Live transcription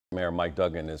Mayor Mike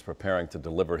Duggan is preparing to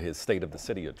deliver his State of the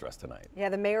City address tonight. Yeah,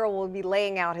 the mayor will be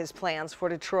laying out his plans for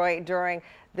Detroit during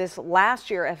this last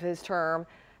year of his term,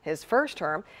 his first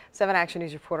term. 7 Action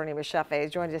News reporter Nima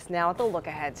Shafee joins us now with the look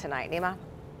ahead tonight. Nima.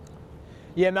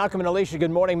 Yeah, Malcolm and Alicia,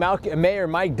 good morning. Mayor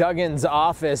Mike Duggan's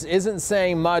office isn't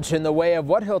saying much in the way of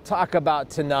what he'll talk about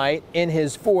tonight in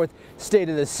his 4th State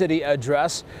of the City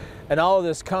address. And all of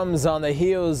this comes on the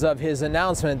heels of his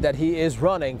announcement that he is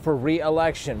running for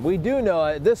re-election. We do know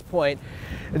at this point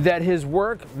that his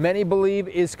work, many believe,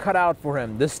 is cut out for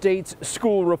him. The state's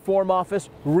school reform office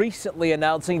recently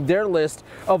announcing their list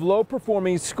of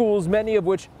low-performing schools, many of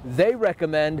which they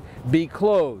recommend be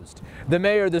closed. The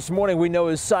mayor this morning, we know,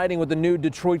 is siding with the new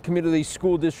Detroit Community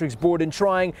School Districts Board and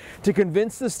trying to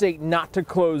convince the state not to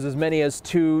close as many as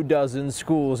 24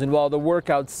 schools. And while the work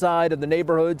outside of the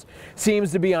neighborhoods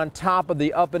seems to be on top of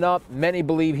the up and up, many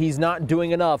believe he's not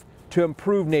doing enough to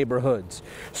improve neighborhoods.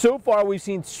 So far, we've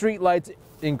seen streetlights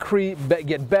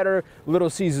get better. Little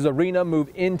Caesars Arena move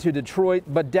into Detroit,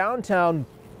 but downtown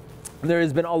there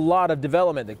has been a lot of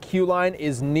development. The Q line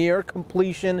is near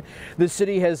completion. The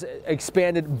city has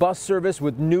expanded bus service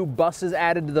with new buses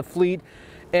added to the fleet,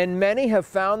 and many have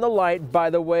found the light by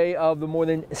the way of the more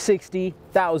than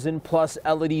 60,000 plus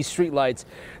LED streetlights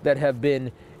that have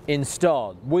been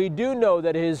installed. We do know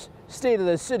that his State of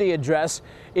the City address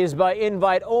is by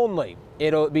invite only.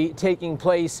 It'll be taking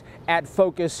place at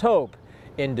Focus Hope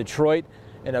in Detroit,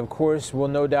 and of course we'll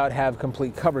no doubt have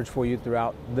complete coverage for you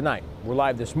throughout the night. We're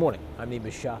live this morning. I'm Nima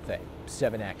Shafee,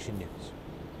 7 Action News.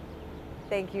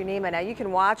 Thank you, Nima. Now you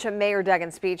can watch a Mayor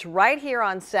Duggan speech right here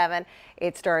on 7.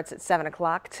 It starts at 7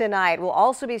 o'clock tonight. We'll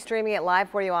also be streaming it live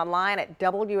for you online at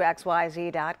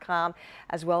WXYZ.com,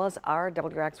 as well as our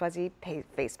WXYZ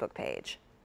Facebook page.